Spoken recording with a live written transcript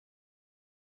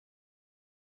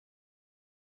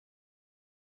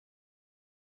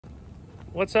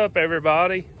What's up,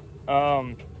 everybody?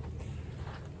 I'm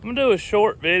gonna do a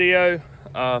short video.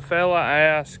 Fella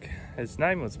asked, his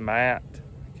name was Matt,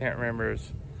 I can't remember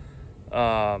his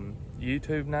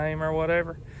YouTube name or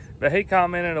whatever, but he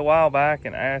commented a while back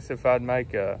and asked if I'd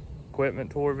make a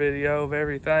equipment tour video of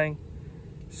everything.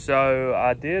 So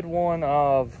I did one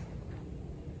of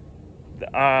the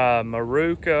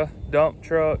Maruka dump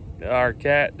truck, our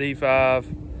Cat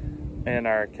D5 and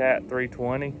our Cat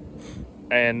 320.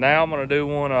 And now I'm gonna do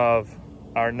one of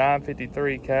our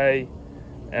 953K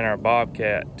and our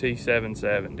BOBCAT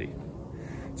T770.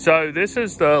 So this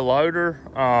is the loader.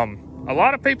 A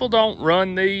lot of people don't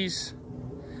run these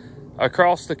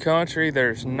across the country.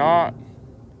 They're not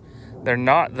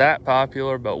that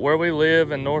popular, but where we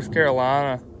live in North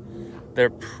Carolina, they're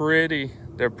pretty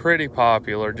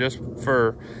popular.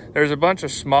 There's a bunch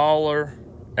of smaller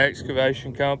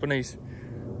excavation companies,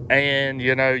 and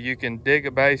you know, you can dig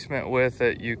a basement with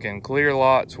it, you can clear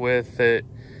lots with it,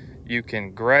 you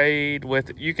can grade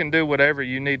with it, you can do whatever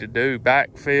you need to do,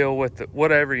 backfill with it,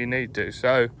 whatever you need to.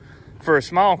 So for a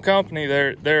small company,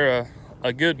 they're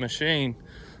a good machine.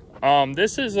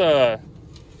 This is I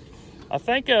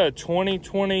think a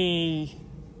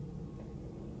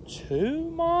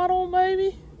 2022 model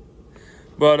maybe.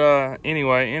 But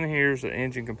anyway, in here's the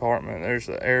engine compartment. There's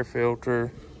the air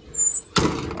filter.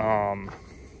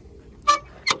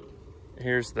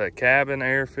 Here's the cabin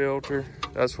air filter.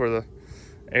 That's where the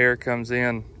air comes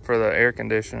in for the air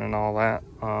conditioning and all that.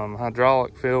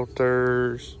 Hydraulic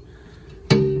filters.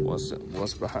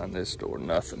 What's behind this door?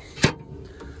 Nothing.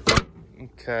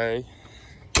 Okay.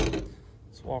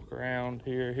 Let's walk around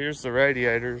here. Here's the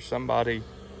radiator. Somebody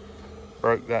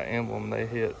broke that emblem they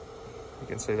hit. You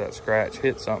can see that scratch,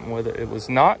 hit something with it. It was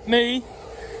not me.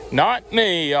 Not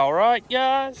me, all right,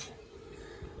 guys?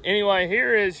 Anyway,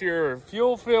 here is your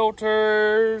fuel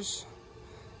filters,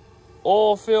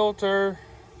 oil filter.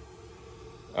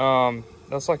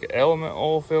 That's like an element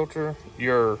oil filter.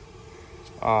 Your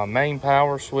main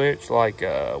power switch, like,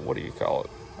 what do you call it?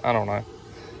 I don't know.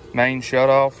 Main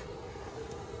shutoff.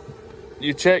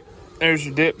 You check, there's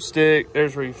your dipstick.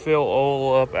 There's where you fill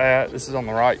oil up at. This is on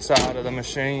the right side of the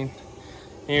machine.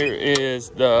 Here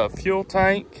is the fuel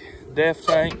tank, def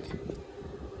tank,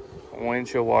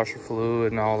 windshield washer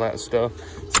fluid and all that stuff.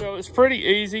 So it's pretty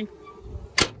easy,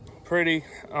 pretty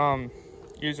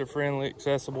user-friendly,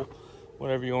 accessible,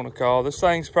 whatever you want to call. This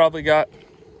thing's probably got,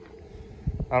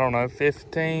 I don't know,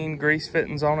 15 grease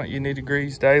fittings on it you need to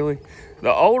grease daily.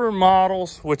 The older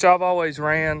models, which I've always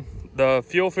ran, the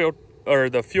fuel filler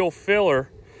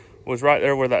was right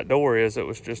there where that door is. It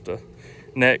was just a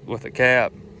neck with a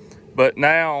cap. But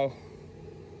now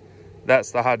that's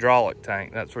the hydraulic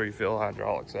tank. That's where you fill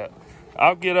hydraulics at.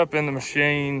 I'll get up in the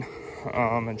machine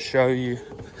and show you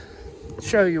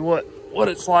what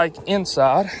it's like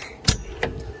inside.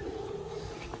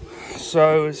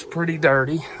 So it's pretty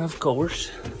dirty, of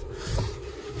course,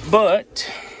 but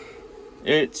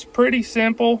it's pretty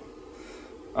simple.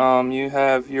 You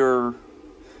have your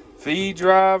V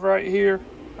drive right here,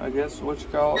 I guess what you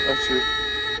call it. That's your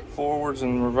forwards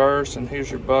and reverse, and here's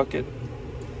your bucket.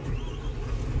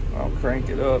 I'll crank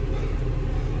it up.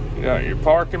 You got your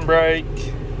parking brake,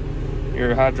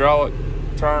 your hydraulic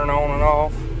turn on and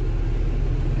off.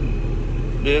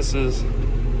 This is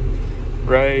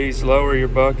raise, lower your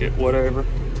bucket, whatever.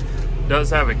 It does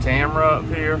have a camera up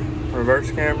here,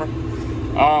 reverse camera.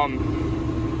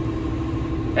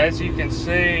 As you can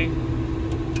see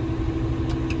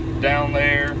down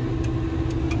there,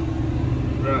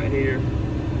 right here,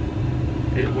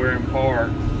 we're in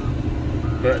park,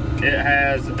 but it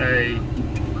has a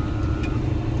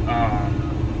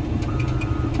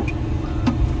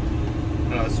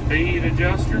speed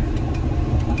adjuster.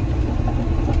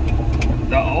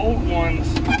 The old ones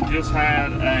just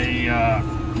had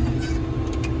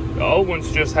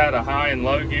a high and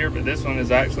low gear, but this one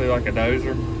is actually like a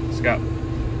dozer. It's got, I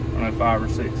don't know, 5 or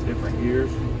 6 different gears.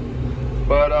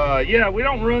 But yeah, we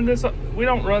don't run this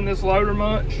loader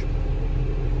much.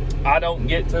 I don't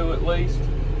get to, at least.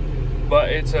 But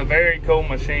it's a very cool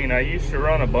machine. I used to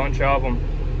run a bunch of them.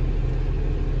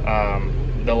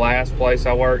 The last place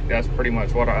I worked, that's pretty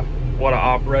much what I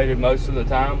operated most of the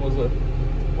time, was a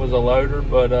loader.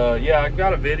 But yeah, I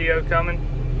got a video coming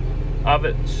of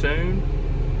it soon,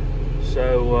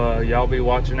 so y'all be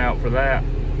watching out for that.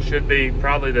 Should be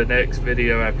probably the next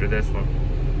video after this one.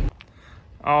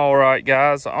 All right,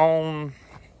 guys, on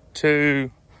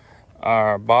to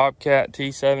our BOBCAT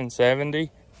T770.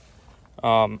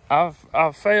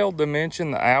 I've failed to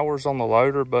mention the hours on the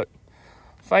loader, but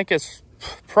I think it's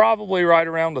probably right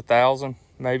around 1,000,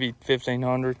 maybe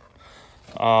 1,500.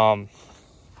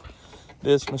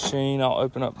 this machine, I'll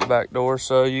open up the back door.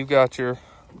 So you got your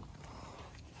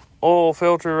oil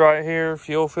filter right here,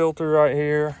 fuel filter right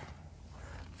here,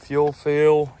 fuel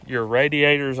fill, your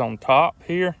radiators on top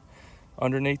here.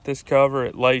 Underneath this cover,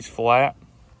 it lays flat.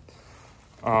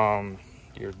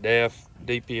 Your DEF,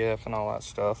 DPF, and all that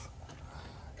stuff.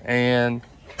 And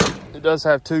it does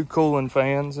have 2 cooling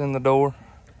fans in the door.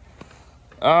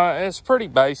 It's pretty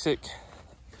basic.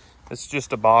 It's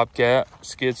just a BOBCAT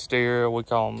skid steer. I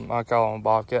call them a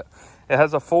BOBCAT. It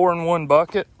has a 4-in-1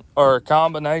 bucket, or a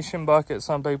combination bucket,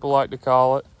 some people like to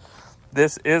call it.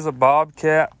 This is a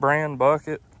BOBCAT brand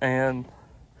bucket, and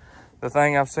the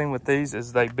thing I've seen with these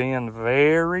is they bend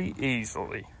very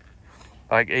easily.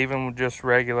 Like even with just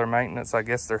regular maintenance, I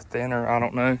guess they're thinner, I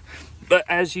don't know. But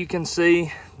as you can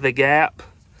see, the gap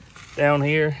down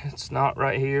here, it's not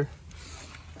right here.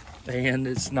 And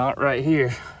it's not right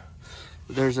here.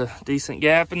 There's a decent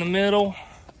gap in the middle.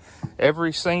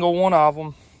 Every single one of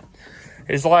them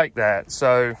is like that.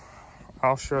 So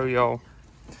I'll show y'all,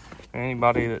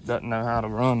 anybody that doesn't know how to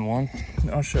run one,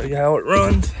 I'll show you how it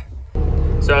runs.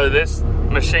 So this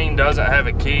machine doesn't have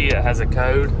a key, it has a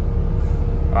code.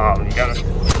 You gotta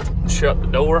shut the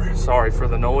door. Sorry for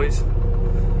the noise.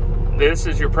 This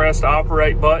is your press to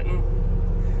operate button.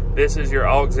 This is your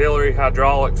auxiliary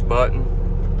hydraulics button,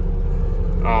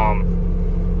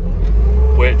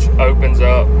 which opens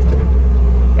up.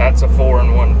 That's a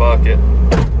 4-in-1 bucket.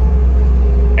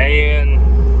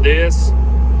 And this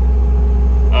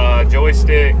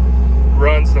joystick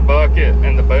runs the bucket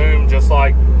and the boom just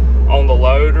like on the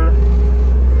loader,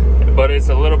 but it's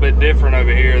a little bit different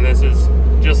over here. This is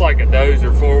just like a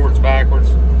dozer, forwards,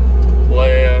 backwards,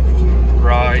 left,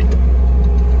 right.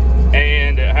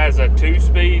 And it has a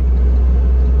 2-speed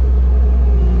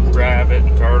rabbit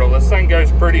and turtle. This thing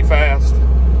goes pretty fast.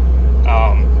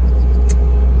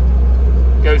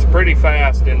 Goes pretty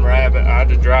fast in rabbit. I had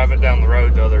to drive it down the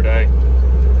road the other day.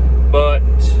 But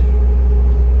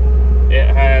it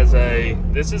has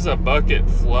this is a bucket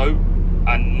float.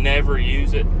 I never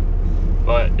use it,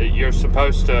 but you're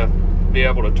supposed to be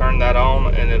able to turn that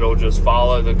on and it'll just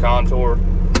follow the contour.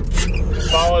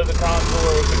 Follow the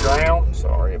contour of the ground.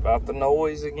 Sorry about the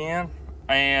noise again.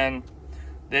 And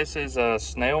this is a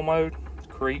snail mode,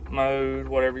 creep mode,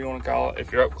 whatever you want to call it.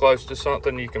 If you're up close to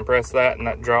something, you can press that and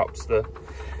that drops the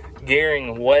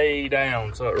gearing way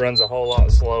down, so it runs a whole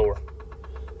lot slower.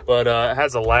 But it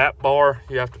has a lap bar.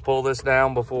 You have to pull this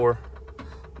down before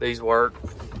these work.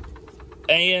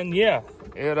 And yeah,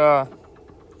 it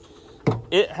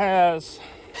has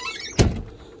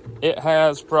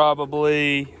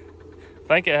probably, I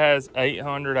think it has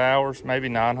 800 hours, maybe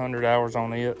 900 hours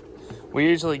on it. We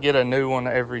usually get a new one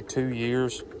every 2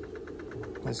 years.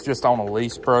 It's just on a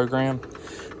lease program.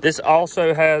 This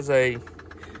also has a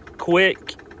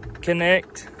quick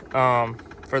connect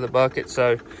for the bucket.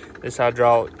 So this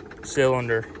hydraulic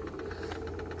cylinder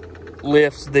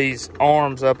lifts these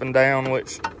arms up and down,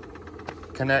 which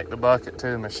connect the bucket to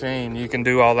the machine. You can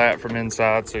do all that from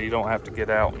inside, so you don't have to get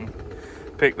out and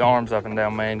pick the arms up and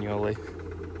down manually.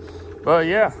 But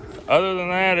yeah, other than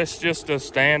that, it's just a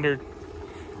standard.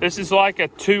 This is like a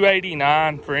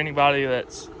 289 for anybody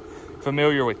that's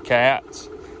familiar with cats.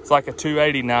 It's like a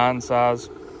 289 size.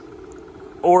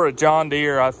 Or a John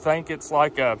Deere, I think it's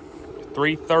like a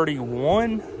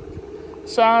 331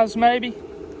 size maybe.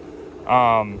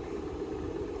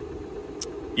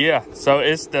 Yeah, so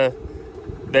it's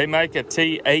they make a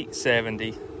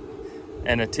T870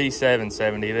 and a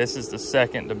T770. This is the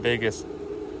second to biggest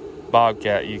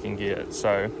BOBCAT you can get.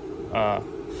 So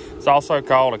it's also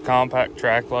called a compact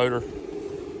track loader.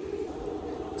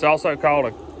 It's also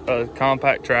called a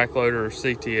compact track loader, or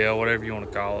CTL, whatever you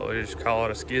want to call it. We just call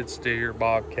it a skid steer,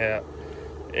 BOBCAT.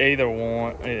 Either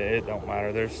one, it don't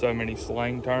matter. There's so many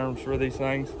slang terms for these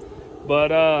things.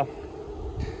 But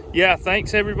yeah,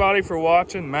 thanks everybody for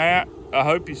watching. Matt, I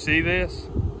hope you see this.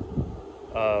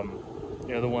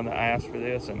 You're the one that asked for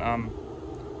this, and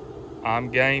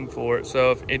I'm game for it.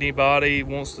 So if anybody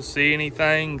wants to see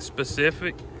anything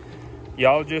specific,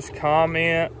 y'all just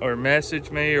comment or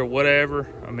message me or whatever.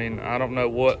 I mean, I don't know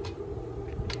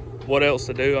what else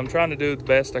to do. I'm trying to do the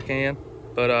best I can.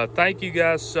 But thank you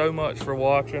guys so much for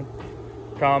watching,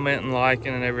 commenting,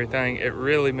 liking, and everything. It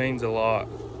really means a lot.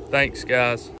 Thanks,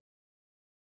 guys.